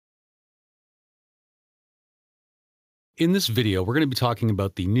In this video, we're going to be talking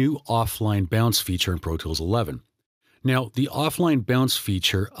about the new offline bounce feature in Pro Tools 11. Now, the offline bounce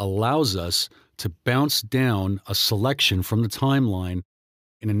feature allows us to bounce down a selection from the timeline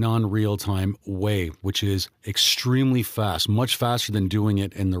in a non-real-time way, which is extremely fast, much faster than doing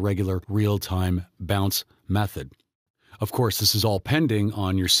it in the regular real-time bounce method. Of course, this is all pending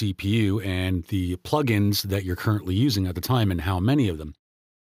on your CPU and the plugins that you're currently using at the time and how many of them.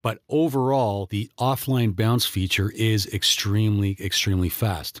 But overall, the offline bounce feature is extremely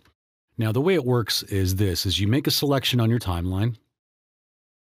fast. Now, the way it works is this, is you make a selection on your timeline.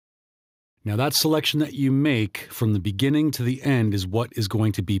 Now, that selection that you make from the beginning to the end is what is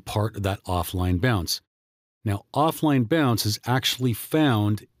going to be part of that offline bounce. Now, offline bounce is actually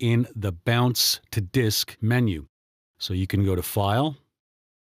found in the bounce to disk menu. So you can go to File,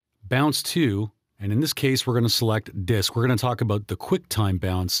 Bounce to, and in this case, we're going to select disk. We're going to talk about the QuickTime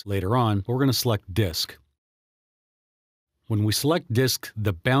bounce later on, but we're going to select disk. When we select disk,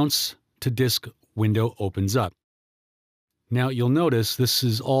 the bounce to disk window opens up. Now you'll notice this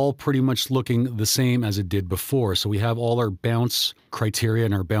is all pretty much looking the same as it did before. So we have all our bounce criteria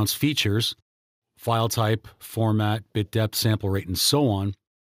and our bounce features, file type, format, bit depth, sample rate, and so on.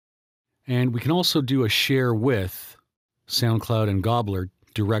 And we can also do a share with SoundCloud and Gobbler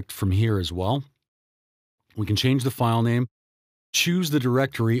direct from here as well. We can change the file name, choose the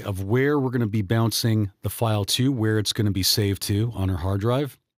directory of where we're going to be bouncing the file to, where it's going to be saved to on our hard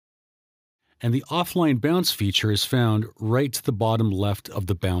drive. And the offline bounce feature is found right to the bottom left of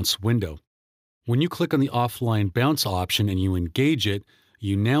the bounce window. When you click on the offline bounce option and you engage it,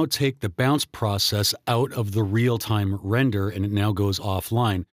 you now take the bounce process out of the real-time render and it now goes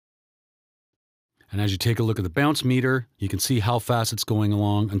offline. And as you take a look at the bounce meter, you can see how fast it's going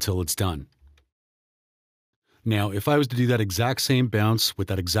along until it's done. Now, if I was to do that exact same bounce with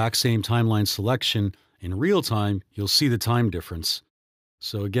that exact same timeline selection in real time, you'll see the time difference.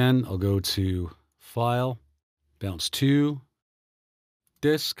 So again, I'll go to File, Bounce to,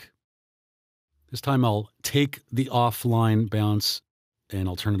 Disk. This time I'll take the offline bounce and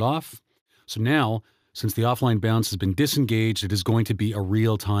I'll turn it off. So now, since the offline bounce has been disengaged, it is going to be a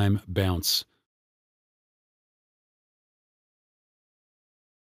real-time bounce.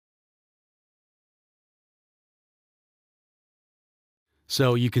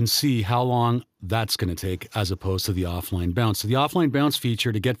 So you can see how long that's going to take as opposed to the offline bounce. So the offline bounce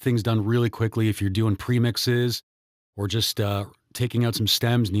feature to get things done really quickly if you're doing premixes or just taking out some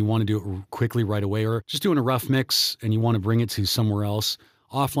stems and you want to do it quickly right away, or just doing a rough mix and you want to bring it to somewhere else.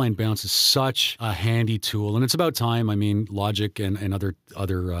 Offline bounce is such a handy tool, and it's about time. I mean, Logic and other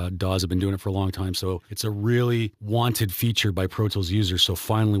DAWs have been doing it for a long time, so it's a really wanted feature by Pro Tools users. So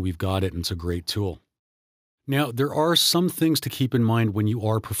finally we've got it, and it's a great tool. Now, there are some things to keep in mind when you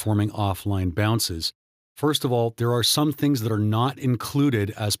are performing offline bounces. First of all, there are some things that are not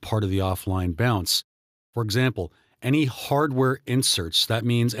included as part of the offline bounce. For example, any hardware inserts, that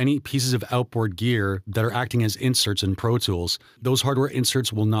means any pieces of outboard gear that are acting as inserts in Pro Tools, those hardware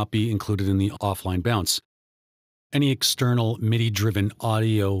inserts will not be included in the offline bounce. Any external MIDI-driven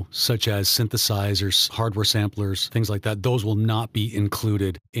audio, such as synthesizers, hardware samplers, things like that, those will not be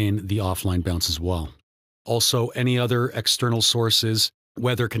included in the offline bounce as well. Also, any other external sources,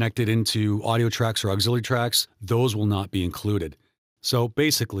 whether connected into audio tracks or auxiliary tracks, those will not be included. So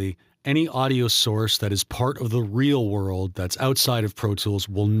basically, any audio source that is part of the real world that's outside of Pro Tools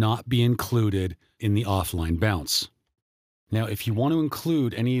will not be included in the offline bounce. Now, if you want to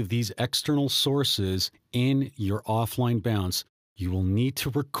include any of these external sources in your offline bounce, you will need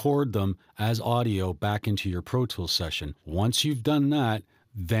to record them as audio back into your Pro Tools session. Once you've done that,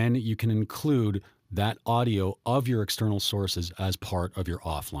 then you can include that audio of your external sources as part of your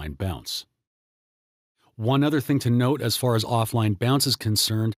offline bounce. One other thing to note as far as offline bounce is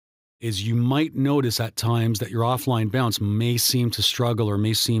concerned is you might notice at times that your offline bounce may seem to struggle or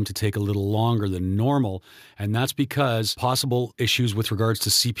may seem to take a little longer than normal, and that's because possible issues with regards to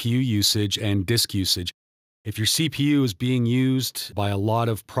CPU usage and disk usage. If your CPU is being used by a lot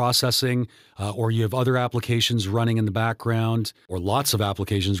of processing, or you have other applications running in the background, or lots of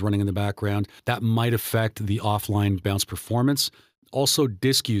applications running in the background, that might affect the offline bounce performance. Also,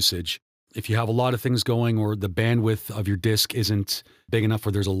 disk usage. If you have a lot of things going or the bandwidth of your disk isn't big enough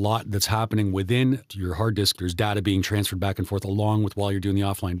or there's a lot that's happening within your hard disk, there's data being transferred back and forth along with while you're doing the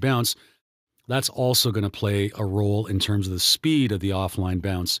offline bounce, that's also going to play a role in terms of the speed of the offline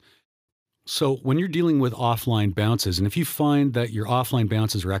bounce. So when you're dealing with offline bounces, and if you find that your offline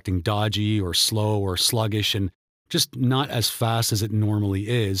bounces are acting dodgy or slow or sluggish and just not as fast as it normally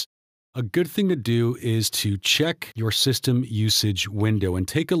is, A good thing to do is to check your system usage window and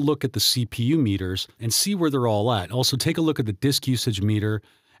take a look at the CPU meters and see where they're all at. Also, take a look at the disk usage meter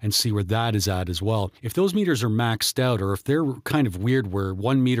and see where that is at as well. If those meters are maxed out, or if they're kind of weird where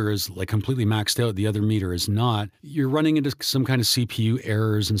one meter is like completely maxed out, the other meter is not, you're running into some kind of CPU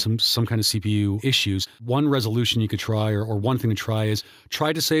errors and some kind of CPU issues. One resolution you could try, or one thing to try, is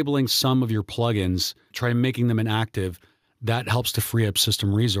try disabling some of your plugins, try making them inactive. That helps to free up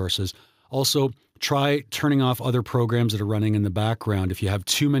system resources. Also, try turning off other programs that are running in the background. If you have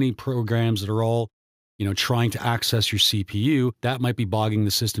too many programs that are all, trying to access your CPU, that might be bogging the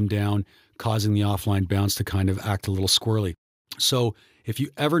system down, causing the offline bounce to kind of act a little squirrely. So if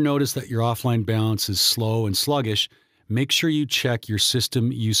you ever notice that your offline bounce is slow and sluggish, make sure you check your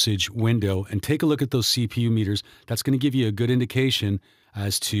system usage window and take a look at those CPU meters. That's going to give you a good indication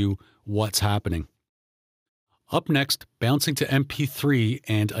as to what's happening. Up next, bouncing to MP3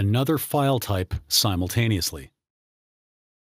 and another file type simultaneously.